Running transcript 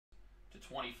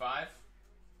/25.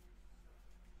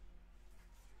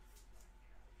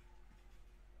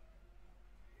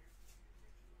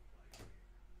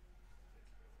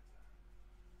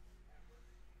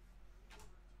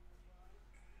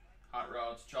 Hot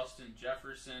Rods Justin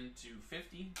Jefferson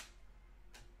 /50.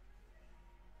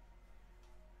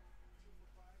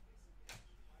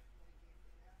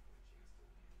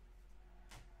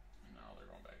 No, they're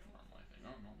going back to normal, I think.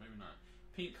 Oh, no, maybe not.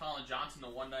 Pink Colin Johnson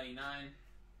 /199.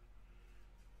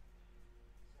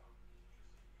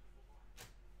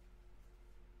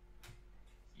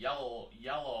 Yellow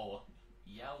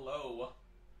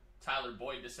Tyler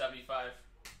Boyd /75.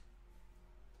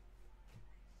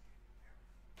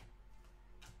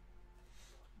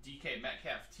 DK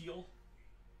Metcalf teal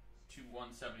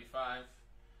 /175.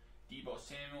 Debo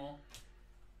Samuel.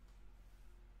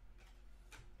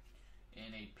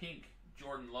 And a pink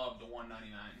Jordan Love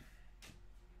 /199.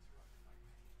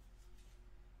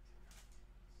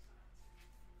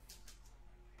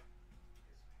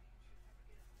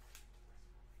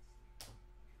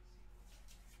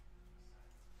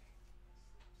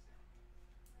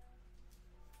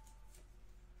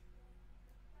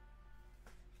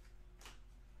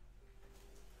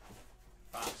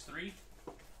 Box 3.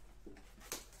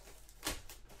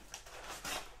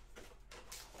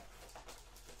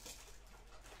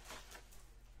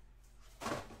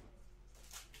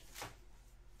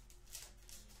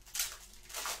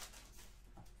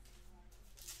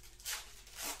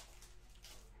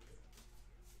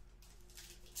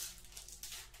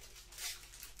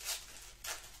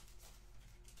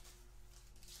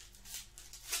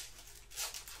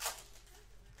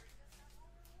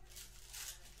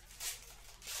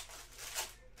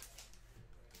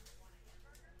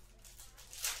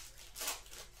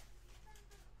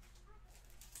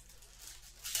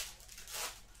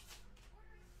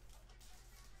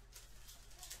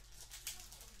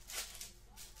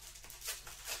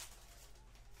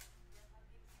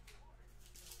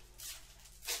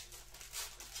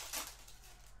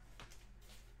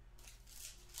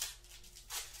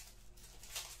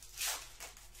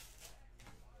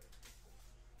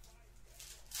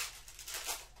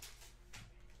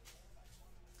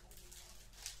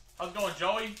 How's it going,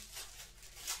 Joey?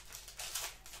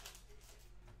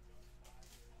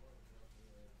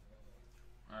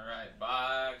 All right,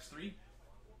 box 3.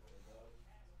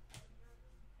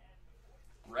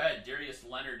 Red Darius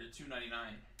Leonard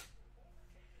 /299.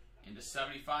 Into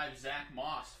 75 Zach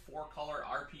Moss, 4-color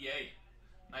RPA.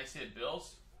 Nice hit,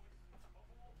 Bills.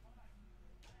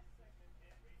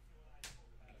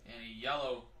 And a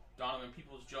yellow Donovan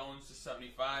Peoples-Jones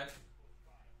 /75.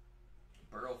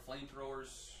 Burrow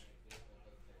Flamethrowers.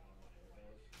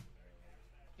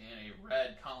 And a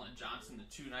red Colin Johnson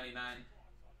 /299.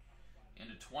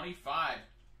 And a 25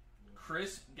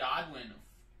 Chris Godwin,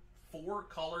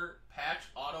 4-color patch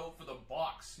auto for the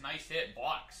Bucks. Nice hit,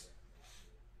 Bucks.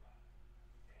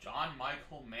 John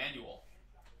Michael Manuel.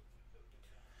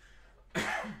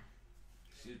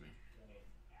 Excuse me.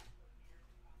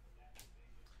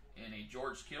 And a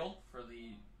George Kittle for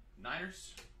the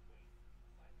Niners.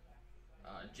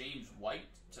 James White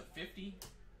 /50.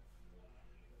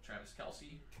 Travis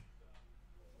Kelce.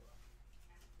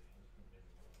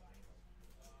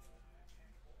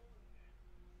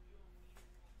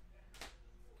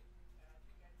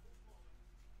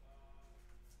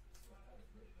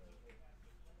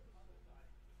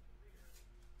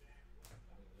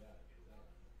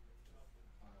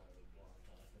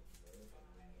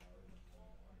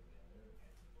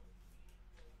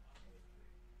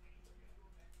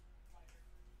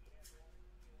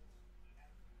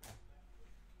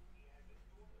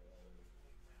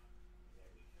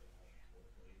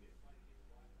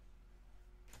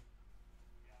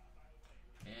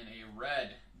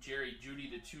 Red Jerry Jeudy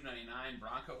 /299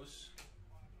 Broncos.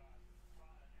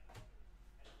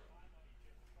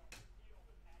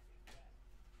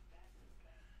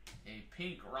 A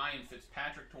pink Ryan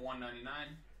Fitzpatrick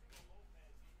 /199.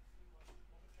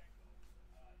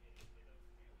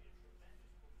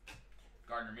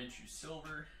 Gardner Minshew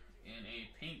silver. And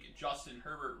a pink Justin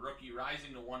Herbert rookie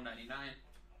rising /199.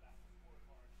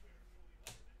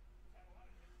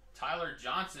 Tyler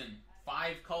Johnson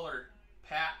 5-color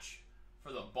patch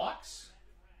for the Bucks.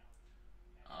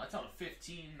 That's out of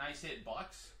 15. Nice hit,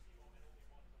 Bucks.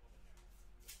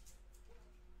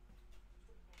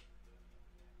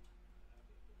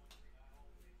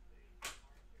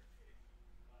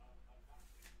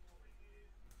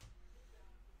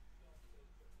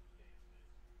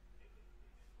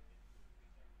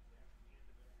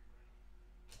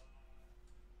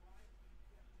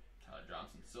 Tyler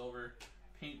Johnson silver.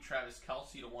 Pink Travis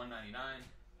Kelce /199.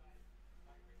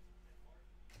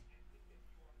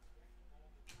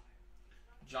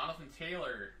 Jonathan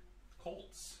Taylor,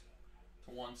 Colts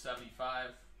to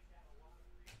 175.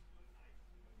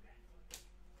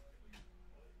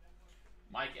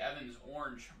 Mike Evans,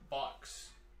 orange, Bucks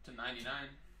to 99.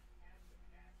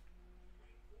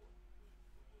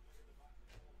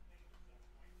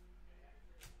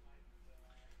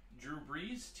 Drew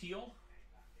Brees, teal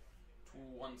to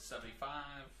 175.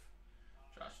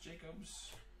 Josh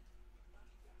Jacobs.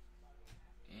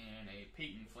 And a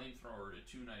Peyton Flamethrower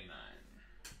to 299.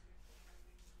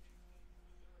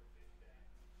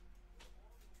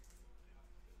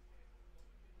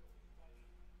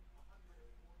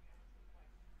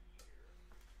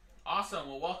 Awesome.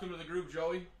 Well, welcome to the group,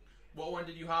 Joey. What one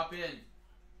did you hop in?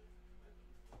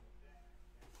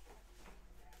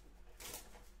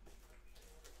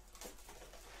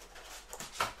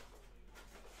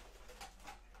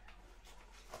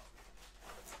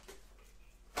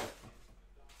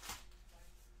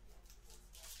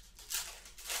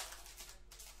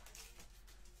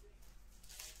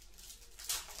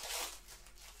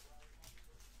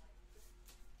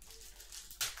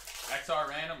 XR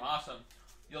random, awesome.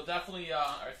 You'll definitely,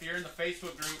 if you're in the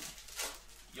Facebook group,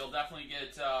 you'll definitely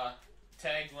get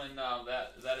tagged when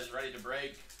that is ready to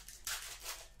break.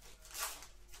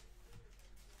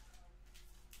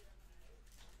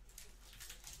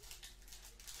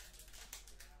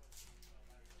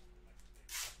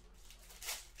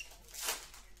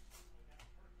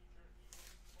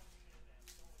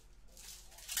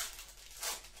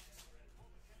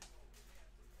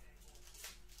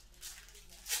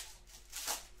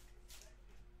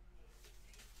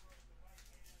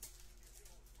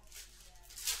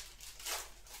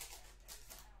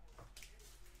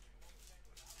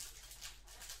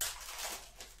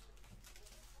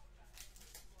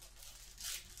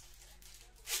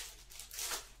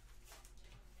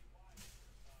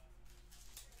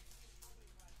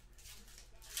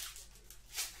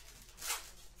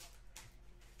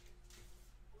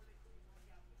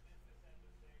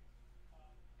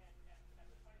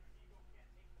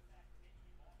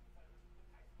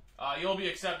 You'll be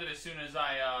accepted as soon as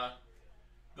I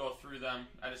go through them.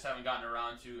 I just haven't gotten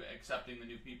around to accepting the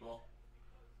new people.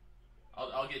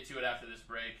 I'll get to it after this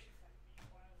break.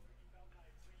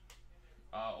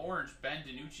 Orange, Ben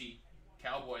DiNucci,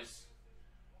 Cowboys,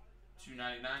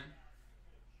 $2.99.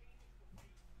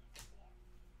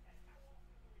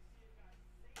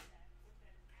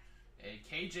 A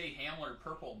KJ Hamler,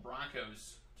 purple,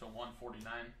 Broncos to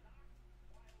 149.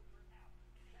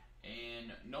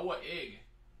 And Noah Ig,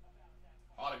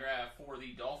 autograph for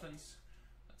the Dolphins.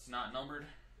 That's not numbered.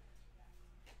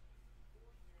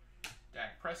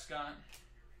 Dak Prescott.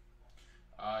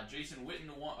 Jason Witten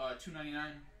to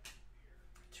 $2.99.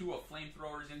 Two of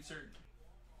Flamethrowers insert.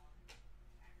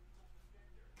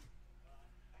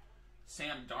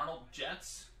 Sam Darnold,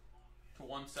 Jets to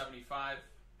 175.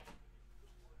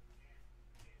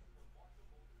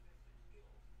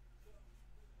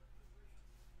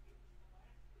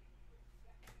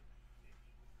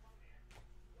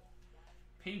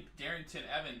 Pink Darrington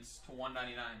Evans to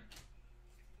 199.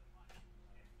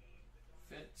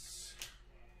 Fitz.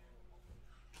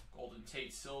 Golden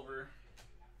Tate Silver.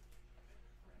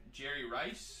 Jerry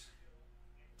Rice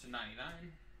to 99.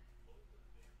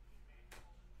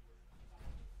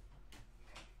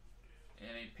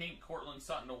 And a pink Cortland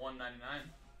Sutton to 199.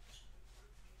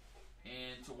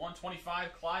 And to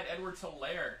 125, Clyde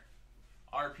Edwards-Helaire,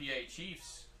 RPA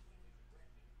Chiefs.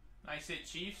 Nice hit,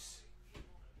 Chiefs.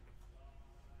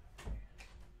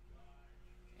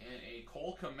 And a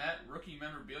Cole Kmet rookie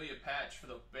memorabilia patch for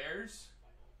the Bears.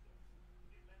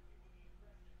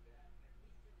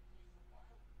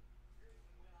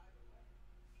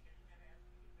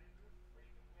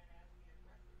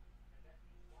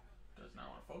 Does not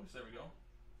want to focus. There we go.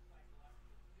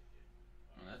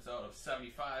 And that's out of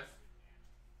 75.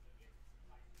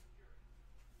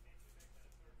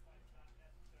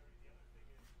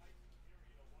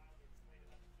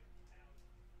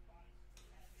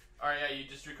 Alright, yeah, you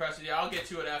just requested. Yeah, I'll get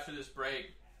to it after this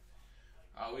break.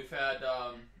 We've had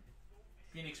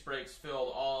Phoenix breaks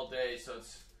filled all day, so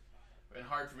it's been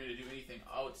hard for me to do anything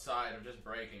outside of just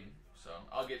breaking. So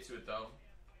I'll get to it, though.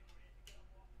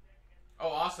 Oh,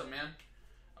 awesome, man.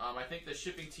 I think the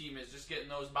shipping team is just getting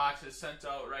those boxes sent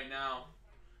out right now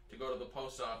to go to the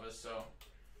post office. So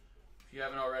if you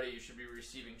haven't already, you should be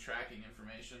receiving tracking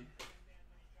information.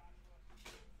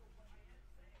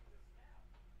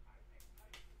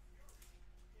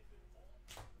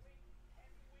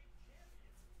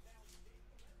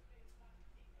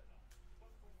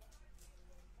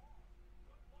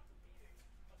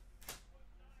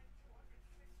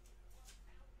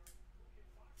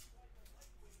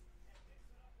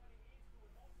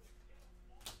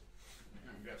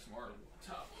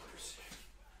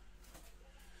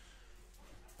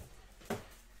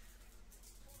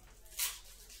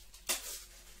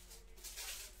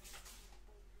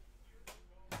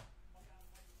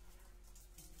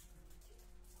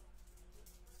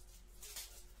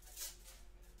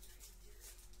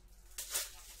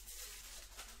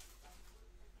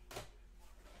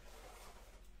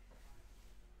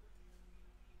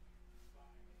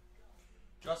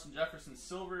 Jefferson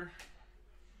silver.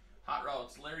 Hot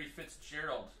Routes Larry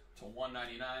Fitzgerald to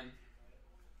 199.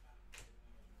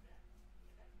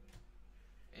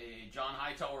 A John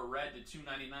Hightower red to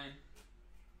 299.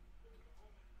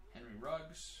 Henry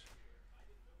Ruggs.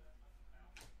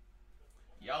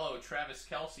 Yellow Travis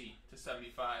Kelce to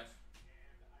 75.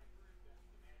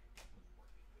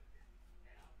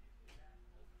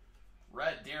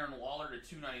 Red Darren Waller to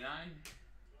 299.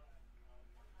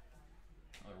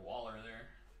 Another Waller there.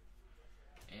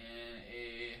 And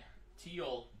a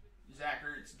teal Zach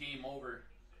Ertz game over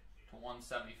to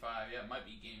 175. Yeah, it might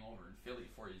be game over in Philly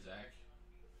for you, Zach.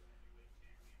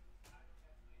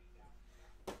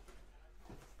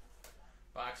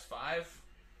 Box 5.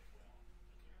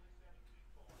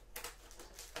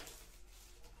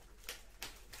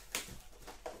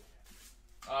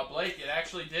 Blake, it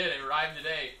actually did. It arrived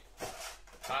today.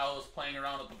 Kyle was playing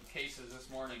around with the cases this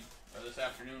morning, or this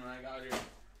afternoon when I got here.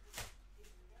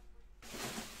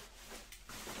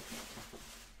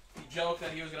 He joked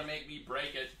that he was going to make me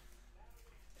break it.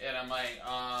 And I'm like,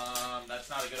 that's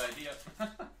not a good idea.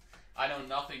 I know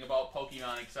nothing about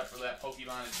Pokemon except for that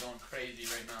Pokemon is going crazy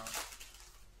right now.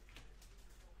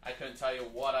 I couldn't tell you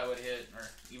what I would hit, or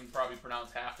even probably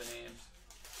pronounce half the names.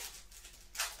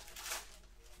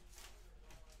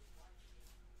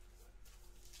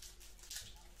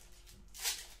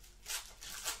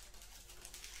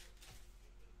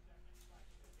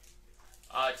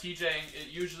 TJ, it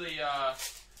usually,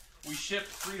 we ship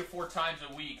 3 to 4 times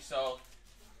a week, so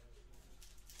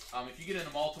if you get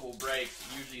into multiple breaks,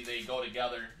 usually they go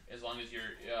together as long as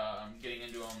you're getting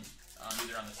into them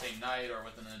either on the same night or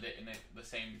within the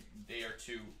same day or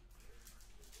two.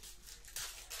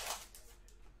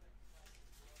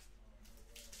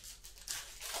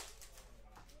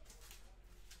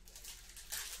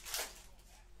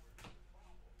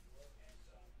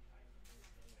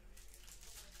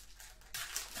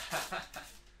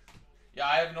 Yeah,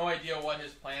 I have no idea what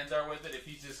his plans are with it. If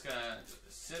he's just going to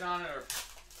sit on it or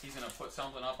if he's going to put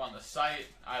something up on the site,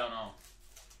 I don't know.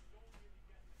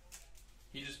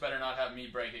 He just better not have me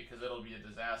break it because it'll be a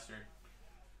disaster.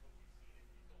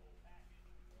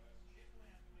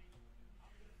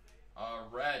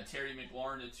 Red, Terry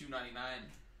McLaurin to 299.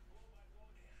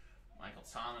 Michael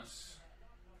Thomas.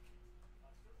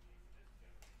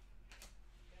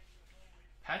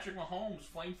 Patrick Mahomes,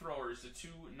 Flamethrowers to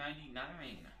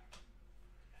 299.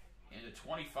 And a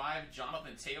 25,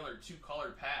 Jonathan Taylor,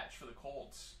 2-color patch for the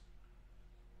Colts.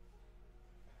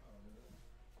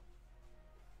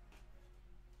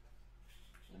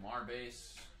 Lamar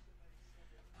base.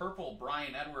 Purple,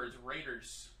 Brian Edwards,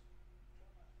 Raiders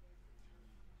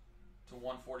to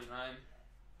 149.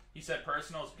 He said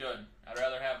personal's good. I'd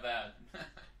rather have that.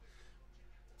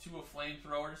 2 of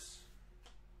Flamethrowers.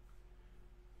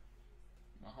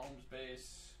 Mahomes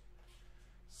base.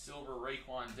 Silver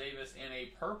Raekwon Davis, and a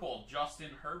purple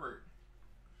Justin Herbert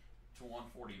to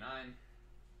 149.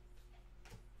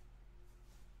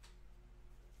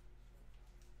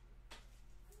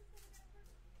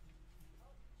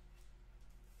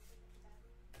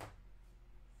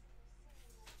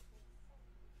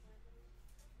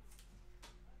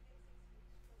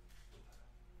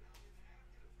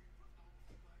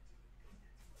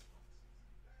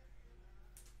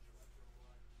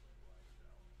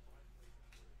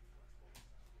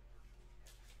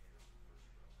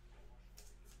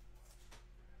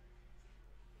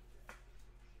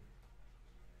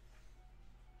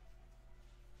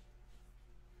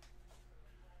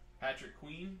 Patrick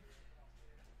Queen.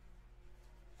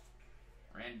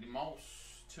 Randy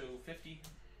Moss to 50.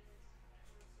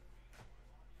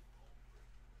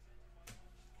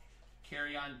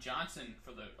 Kerryon Johnson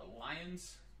for the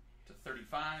Lions to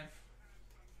 35.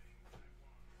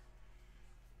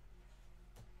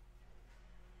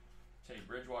 Teddy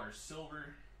Bridgewater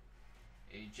silver.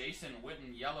 A Jason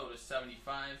Witten yellow to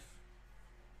 75.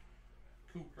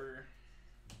 Cooper.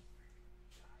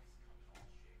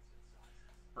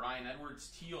 Brian Edwards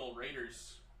teal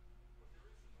Raiders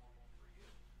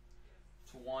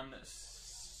to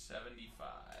 175.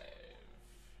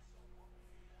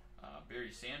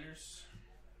 Barry Sanders.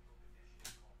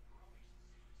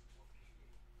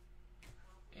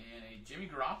 And a Jimmy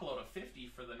Garoppolo to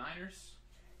 50 for the Niners.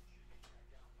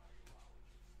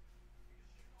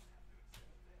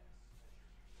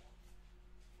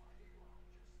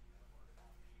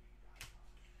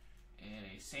 And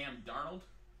a Sam Darnold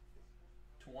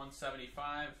to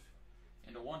 175,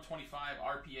 and a 125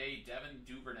 RPA Devin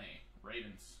Duvernay,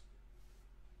 Ravens.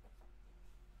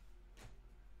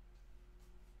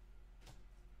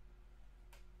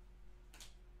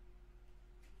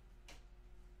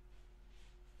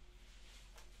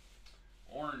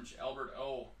 Orange Orange, Albert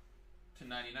O.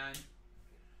 /99.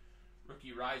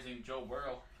 Rookie Rising, Joe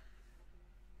Burrow.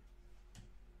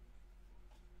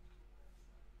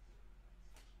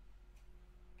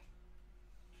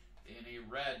 And a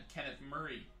red, Kenneth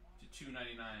Murray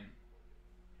 /299.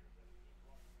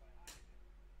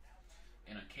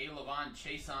 And a K'Lavon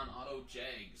Chaisson Auto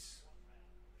Jags.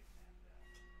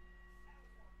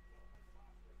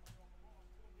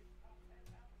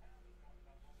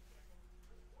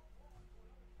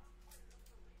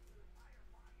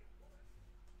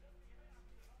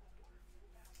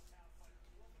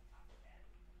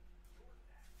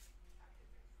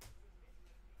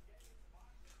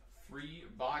 Three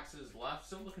boxes left.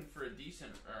 Still looking for a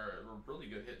decent or a really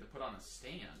good hit to put on a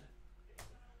stand.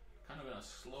 Kind of in a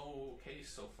slow case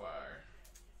so far.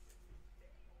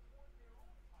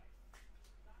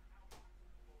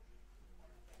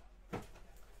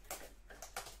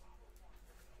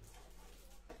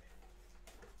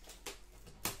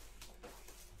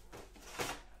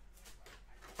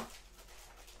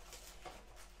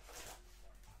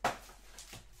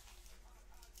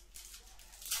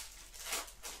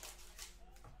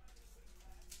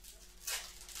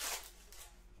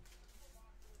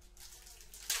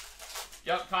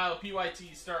 Yep, Kyle,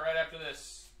 PYT start right after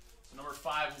this. So number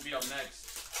 5 will be up next.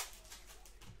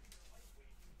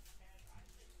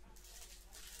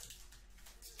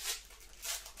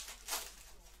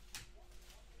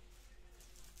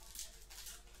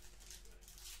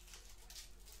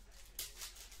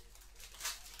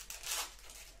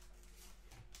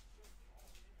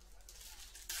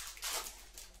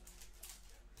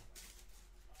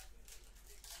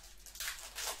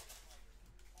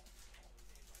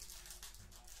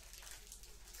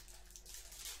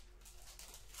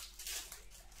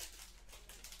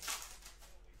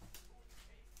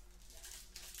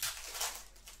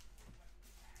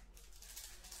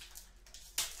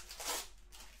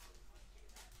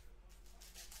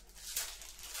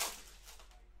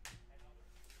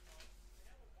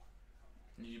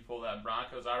 You pull that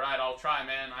Broncos. All right, I'll try,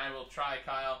 man. I will try,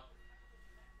 Kyle.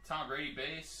 Tom Brady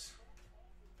base.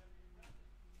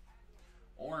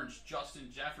 Orange,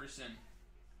 Justin Jefferson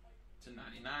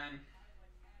 /99.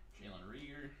 Jalen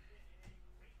Reagor.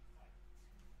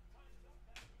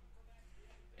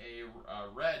 A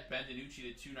red, Ben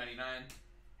DiNucci /299.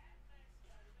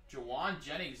 Jawan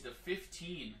Jennings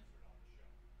 /15.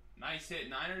 Nice hit,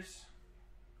 Niners.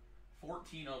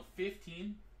 14 of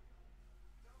 15.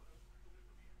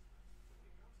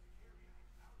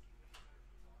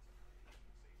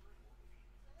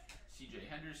 CJ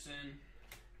Henderson,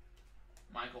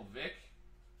 Michael Vick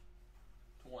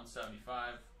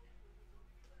 /175,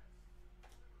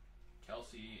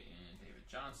 Kelsey and David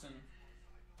Johnson,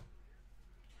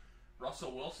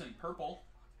 Russell Wilson purple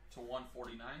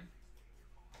 /149,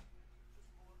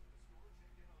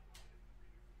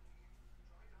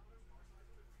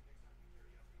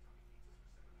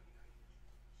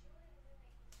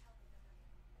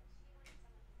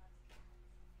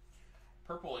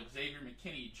 purple Xavier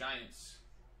McKinney, Giants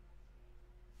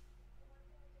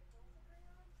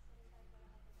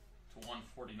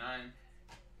 /149.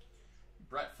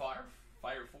 Brett Favre,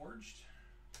 Fire Forged.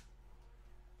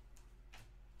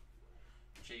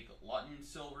 Jake Luton,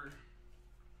 silver.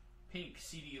 Pink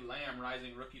CeeDee Lamb,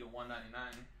 Rising Rookie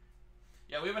 /199.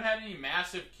 Yeah, we haven't had any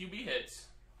massive QB hits.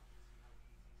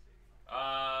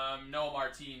 No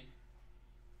Martine.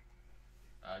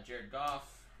 Jared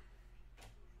Goff.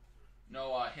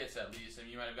 No hits, at least. I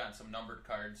mean, you might have gotten some numbered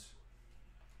cards.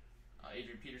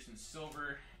 Adrian Peterson,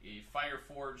 silver. A Fire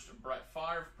Forged Brett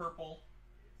Favre, purple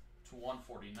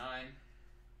 /149.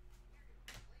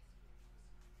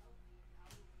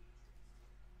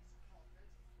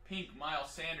 Pink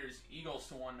Miles Sanders,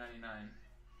 Eagles /199.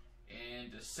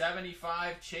 And a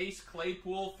 75 Chase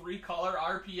Claypool, 3-color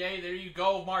RPA. There you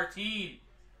go, Martine.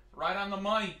 Right on the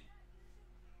money.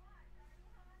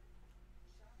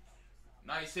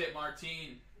 Nice hit,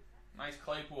 Martine. Nice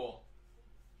Claypool.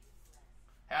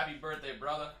 Happy birthday,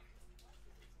 brother.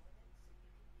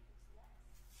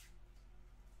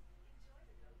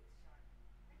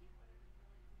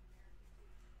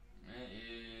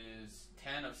 It is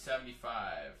 10 of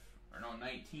 75. Or no,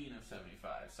 19 of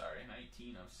 75. Sorry,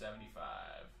 19 of 75.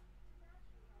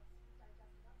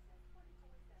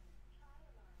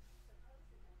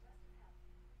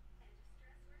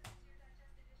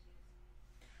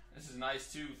 This is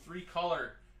nice too.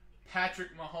 3-color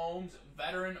Patrick Mahomes,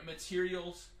 Veteran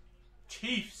Materials,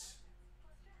 Chiefs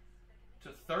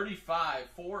 /35.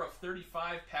 4 of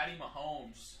 35, Patty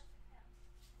Mahomes.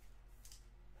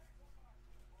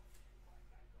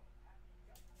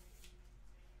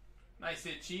 Nice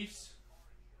hit, Chiefs.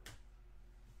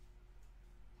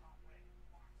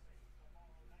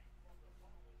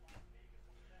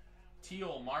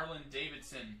 teal Marlon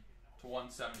Davidson to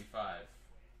 175.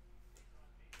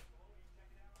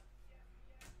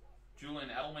 Julian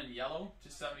Edelman yellow to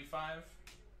 75.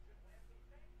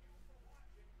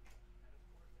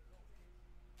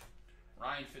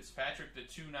 Ryan Fitzpatrick to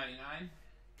 299.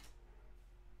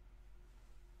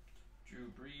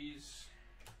 Drew Brees.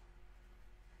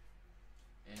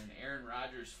 And Aaron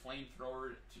Rodgers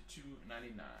flamethrower to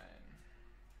 299.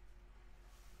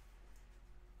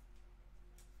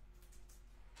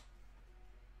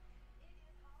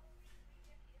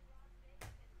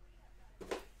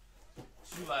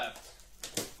 Two left.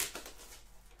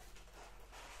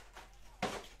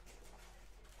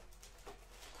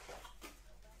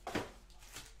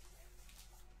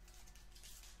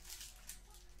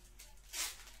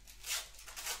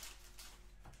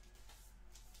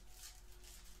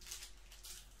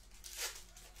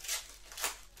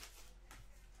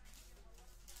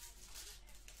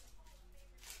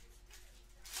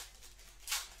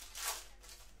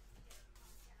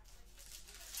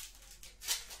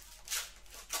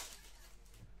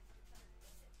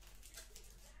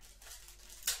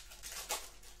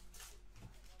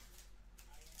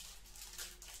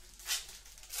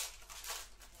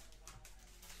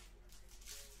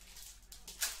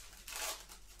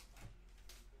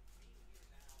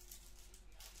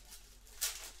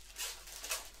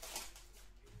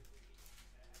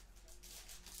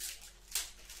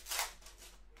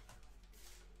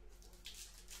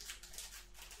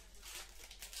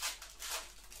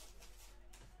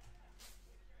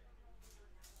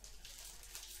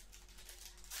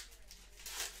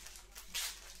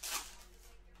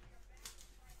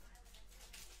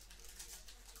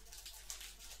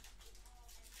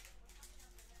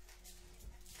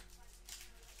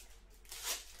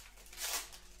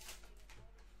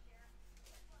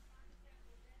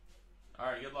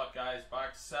 Alright, good luck, guys.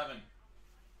 Box 7.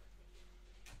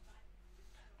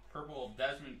 Purple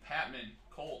Desmond Patman,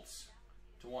 Colts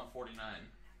to 149.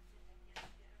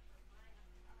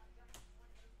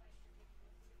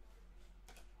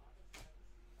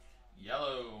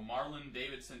 Yellow, Marlon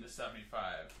Davidson to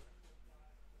 75.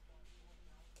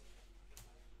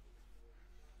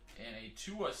 And a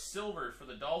Tua silver for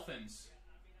the Dolphins.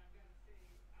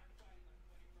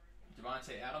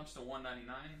 Devontae Adams to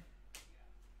 199.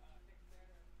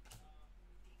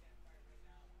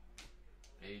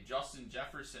 A Justin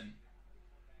Jefferson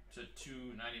to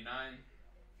 299.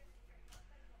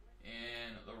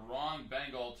 And the wrong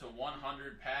Bengal to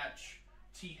 100 patch,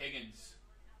 T. Higgins.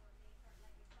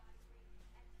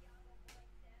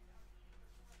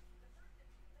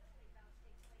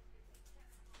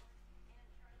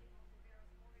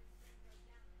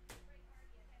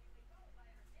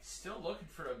 Still looking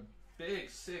for a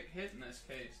big, sick hit in this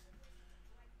case.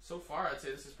 So far, I'd say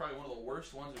this is probably one of the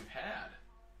worst ones we've had.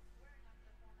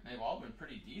 And they've all been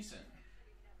pretty decent.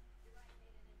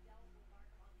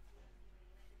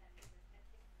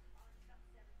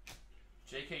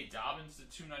 J.K. Dobbins to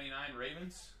 299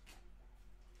 Ravens.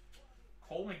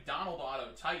 Cole McDonald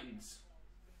auto Titans.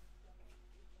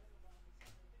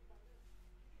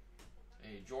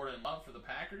 A Jordan Love for the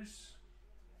Packers.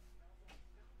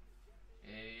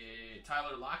 A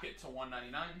Tyler Lockett to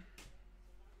 199.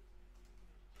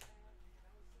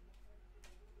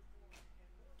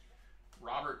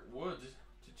 Robert Woods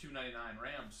to 299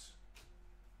 Rams.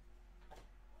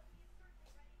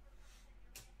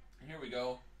 And here we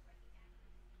go.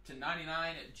 To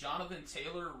 99, Jonathan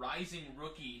Taylor, Rising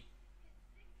Rookie.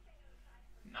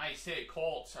 Nice hit,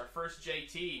 Colts. Our first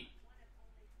JT.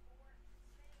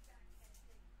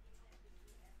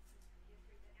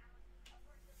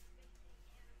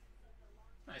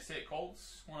 Nice hit,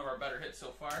 Colts. One of our better hits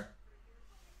so far.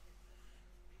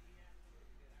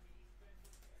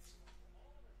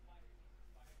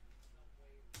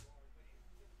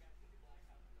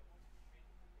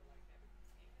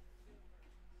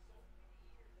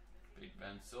 Big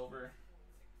Ben Silver.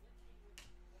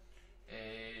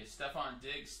 A Stephon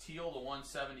Diggs Teal to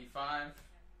 175.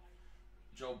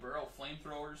 Joe Burrow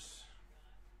Flamethrowers.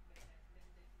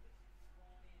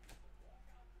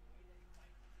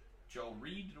 Joe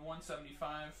Reed to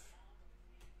 175.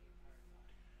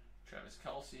 Travis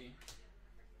Kelce.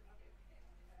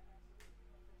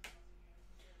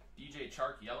 DJ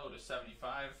Chark Yellow to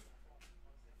 75.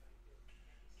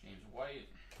 James White.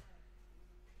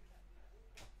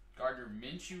 Gardner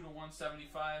Minshew to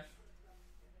 175.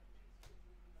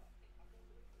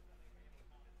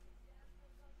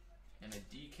 And a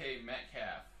DK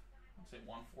Metcalf. I'll say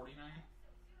 149.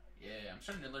 Yeah, I'm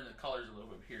starting to learn the colors a little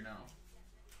bit here now.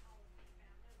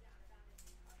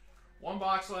 One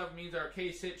box left means our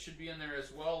case hit should be in there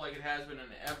as well, like it has been in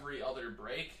every other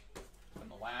break.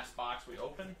 last box we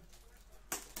open.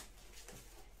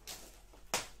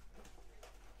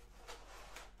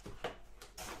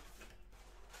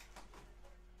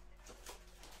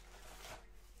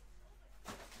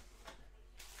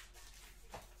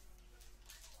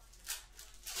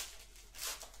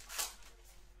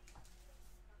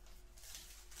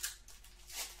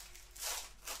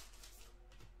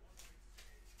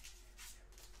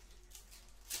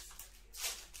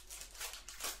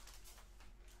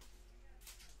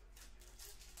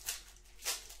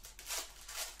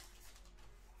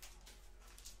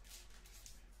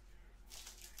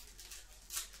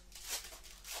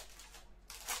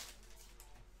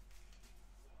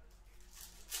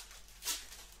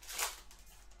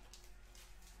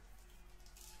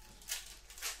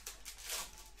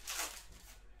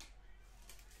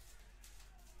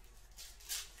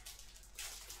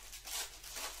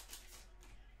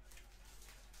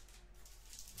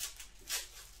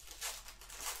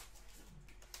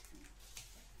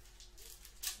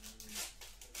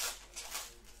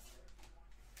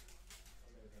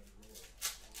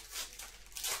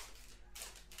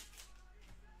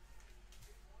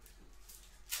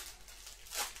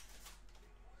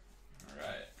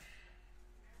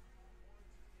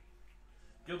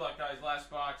 Good luck, guys. Last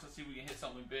box. Let's see if we can hit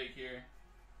something big here.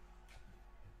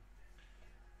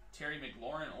 Terry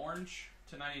McLaurin, orange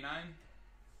 /99.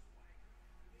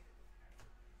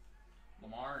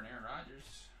 Lamar and Aaron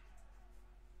Rodgers.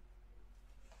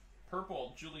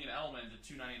 Purple, Julian Edelman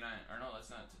 /299. Or no, that's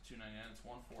not /299. It's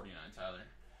 $149, Tyler.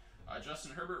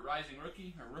 Justin Herbert, rising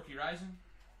rookie, or rookie rising.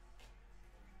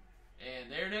 And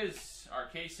there it is. Our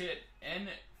case hit. N.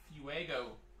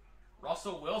 Fuego.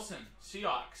 Russell Wilson,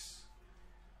 Seahawks.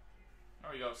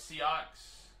 There we go,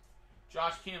 Seahawks.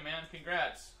 Josh Kim, man,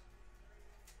 congrats.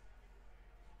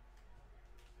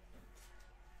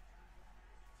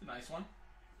 It's a nice one.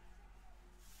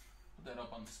 Put that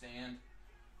up on the stand.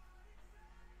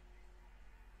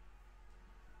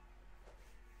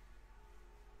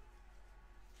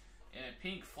 And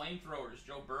pink flamethrowers,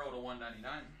 Joe Burrow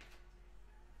 /199.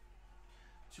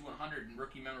 200 in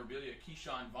rookie memorabilia,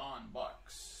 Keyshawn Vaughn,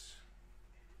 Bucks.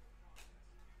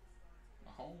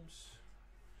 Mahomes.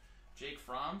 Jake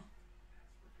Fromm,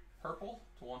 purple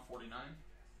 /149.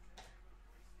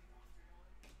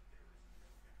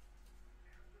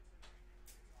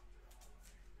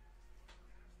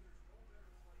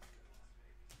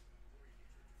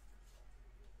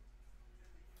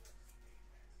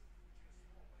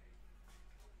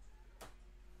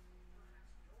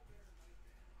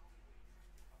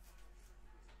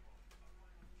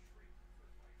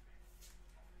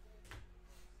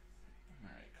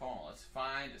 Come on, let's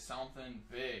find something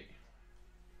big.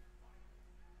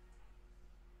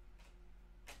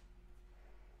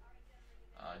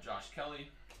 Josh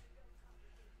Kelly.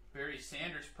 Barry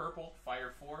Sanders, purple,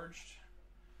 Fire Forged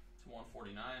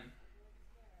 /149.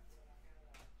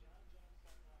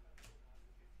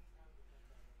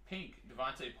 Pink,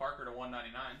 Devontae Parker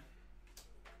 /199.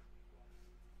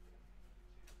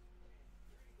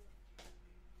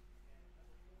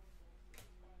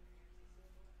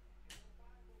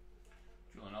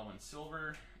 Julian Edelman,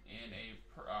 silver, and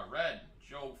a red,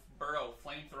 Joe Burrow,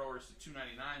 flamethrowers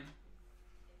 /299.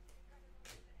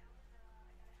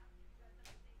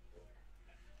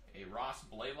 A Ross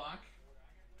Blaylock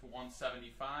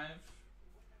 /175.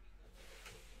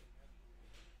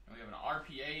 And we have an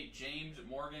RPA, James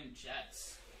Morgan,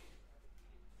 Jets.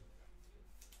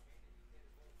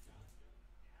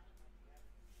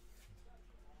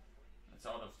 That's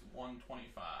out of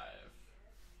 125.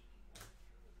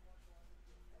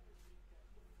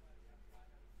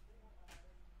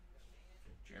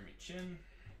 Jeremy Chin,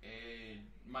 a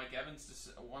Mike Evans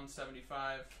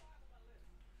 /175.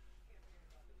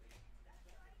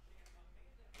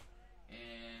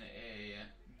 And a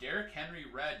Derrick Henry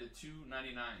red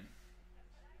 /299.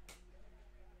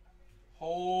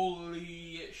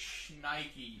 Holy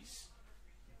shnikes.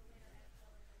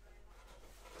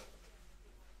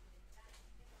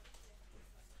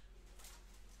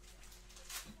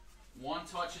 One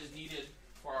touch is needed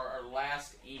for our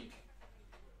last ink.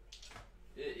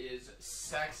 It is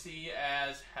sexy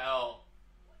as hell.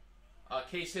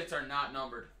 Case hits are not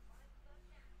numbered.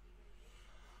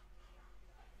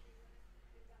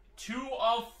 2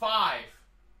 of 5.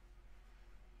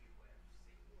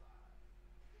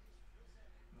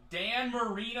 Dan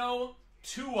Marino,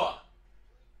 Tua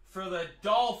for the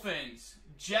Dolphins.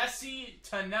 Jesse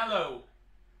Tonello.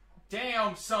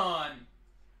 Damn, son.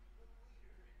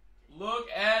 Look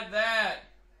at that.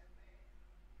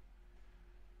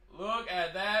 Look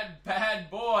at that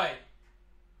bad boy.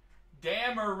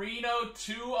 Dan Marino. Marino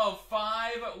 2 of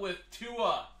 5 with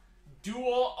Tua.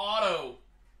 Dual auto.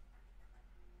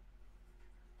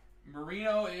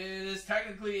 Marino is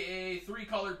technically a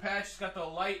 3-colored patch. It's got the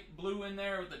light blue in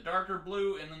there with the darker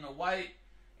blue and then the white.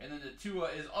 And then the Tua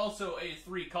is also a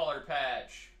 3-color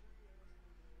patch.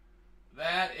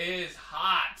 That is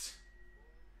hot.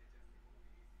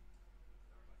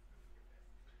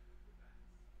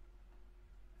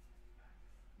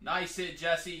 Nice hit,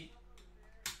 Jesse.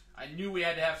 I knew we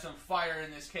had to have some fire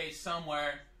in this case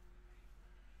somewhere.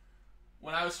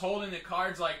 When I was holding the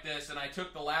cards like this and I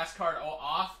took the last card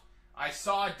off, I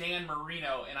saw Dan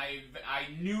Marino, and I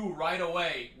knew right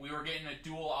away we were getting a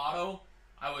dual auto.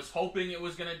 I was hoping it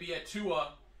was going to be a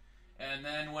Tua, and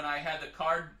then when I had the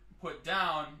card put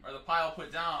down, or the pile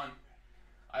put down,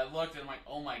 I looked and I'm like,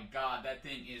 oh my god, that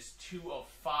thing is 2 of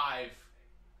 5.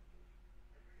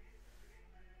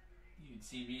 You can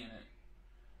see me in it.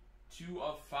 2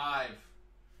 of 5.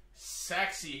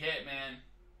 Sexy hit, man.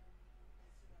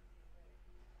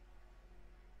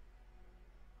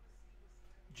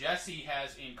 Jesse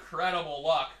has incredible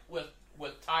luck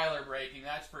with Tyler breaking.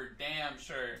 That's for damn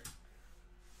sure.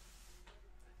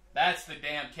 That's the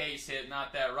damn case hit,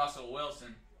 not that Russell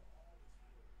Wilson.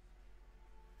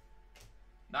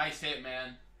 Nice hit,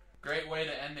 man. Great way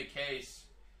to end the case.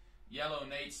 Yellow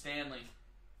Nate Stanley.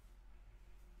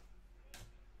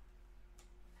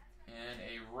 And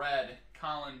a red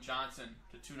Colin Johnson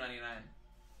to $2.99.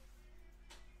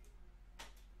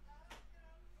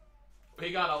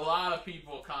 We got a lot of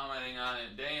people commenting on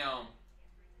it. Damn.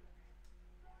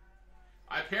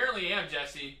 I apparently am,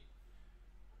 Jesse.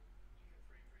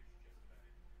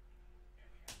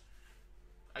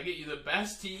 I get you the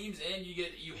best teams, and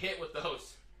you hit with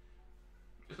those.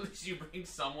 At least you bring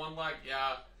someone luck.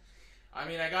 Yeah. I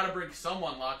mean, I gotta bring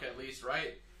someone luck at least,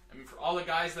 right? I mean, for all the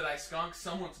guys that I skunked,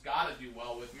 someone's gotta do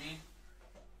well with me.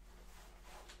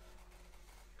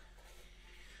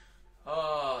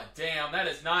 Oh, damn, that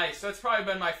is nice. That's probably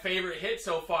been my favorite hit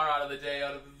so far out of the day,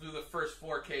 through the first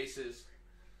 4 cases.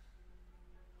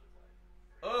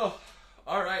 Oh,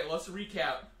 alright, let's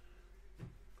recap.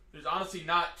 There's honestly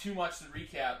not too much to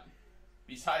recap,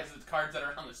 besides the cards that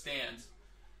are on the stands.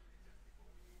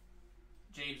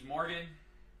 James Morgan,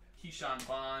 Keyshawn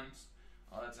Bonds.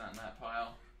 Oh, that's not in that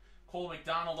pile. Cole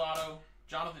McDonald auto.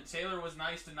 Jonathan Taylor was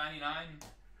nice to 99.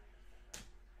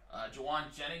 Jawan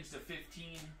Jennings to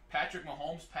 15. Patrick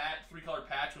Mahomes 3-color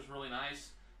patch was really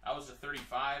nice. That was to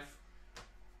 35.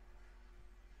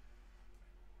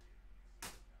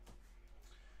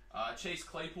 Chase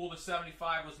Claypool to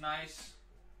 75 was nice.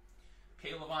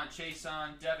 Kayvon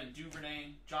Chason, Devin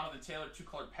Duvernay, Jonathan Taylor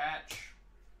 2-color patch.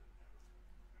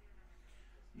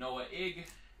 Noah Ig,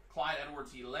 Clyde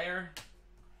Edwards-Helaire,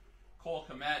 Cole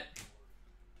Kmet,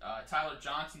 Tyler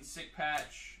Johnson 6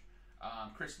 patch,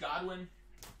 Chris Godwin,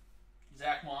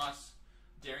 Zach Moss,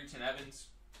 Darrington Evans.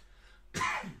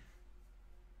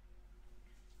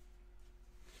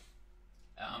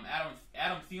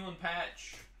 Adam Thielen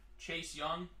patch, Chase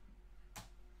Young,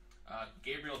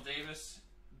 Gabriel Davis,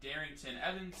 Darrington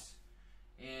Evans,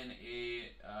 and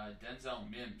a Denzel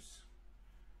Mims.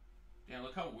 Damn,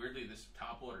 look how weirdly this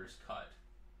top loader is cut.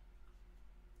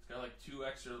 It's got like 2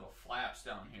 extra little flaps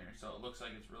down here, so it looks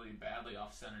like it's really badly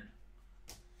off-centered.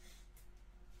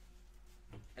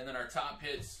 And then our top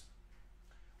hits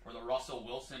were the Russell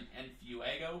Wilson and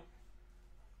Fuego,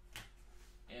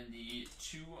 and the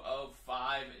 2 of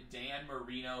 5 Dan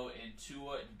Marino and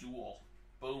Tua duel.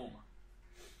 Boom.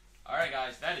 Alright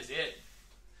guys, that is it.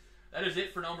 That is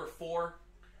it for number 4.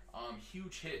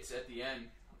 Huge hits at the end.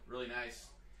 Really nice.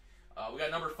 We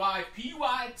got number 5,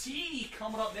 PYT,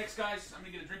 coming up next, guys. I'm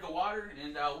going to get a drink of water,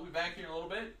 and we'll be back here in a little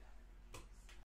bit.